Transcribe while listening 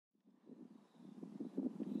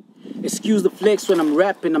Excuse the flex when I'm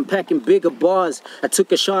rapping, I'm packing bigger bars. I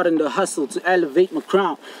took a shot in the hustle to elevate my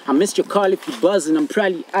crown. I missed your call if you buzzing, I'm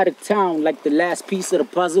probably out of town. Like the last piece of the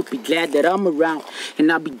puzzle, be glad that I'm around.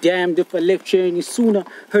 And I'll be damned if I left here any sooner.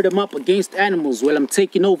 Hurt them up against animals, well I'm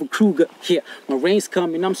taking over Kruger. Yeah, my rain's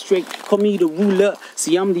coming, I'm straight, call me the ruler.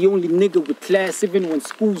 See, I'm the only nigga with class even when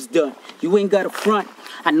school's done. You ain't got a front,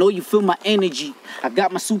 I know you feel my energy. I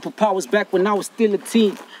got my superpowers back when I was still a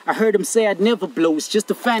teen. I heard them say I'd never blow, it's just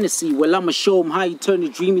a fantasy. Well, I'ma show them how you turn a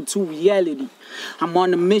dream into reality. I'm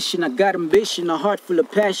on a mission, I got ambition, a heart full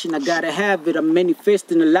of passion. I gotta have it, I'm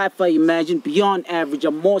manifesting a life I imagine. Beyond average,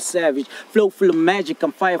 I'm more savage. Flow full of magic,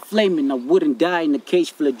 I'm fire flaming. I wouldn't die in a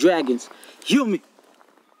cage full of dragons. Hear me?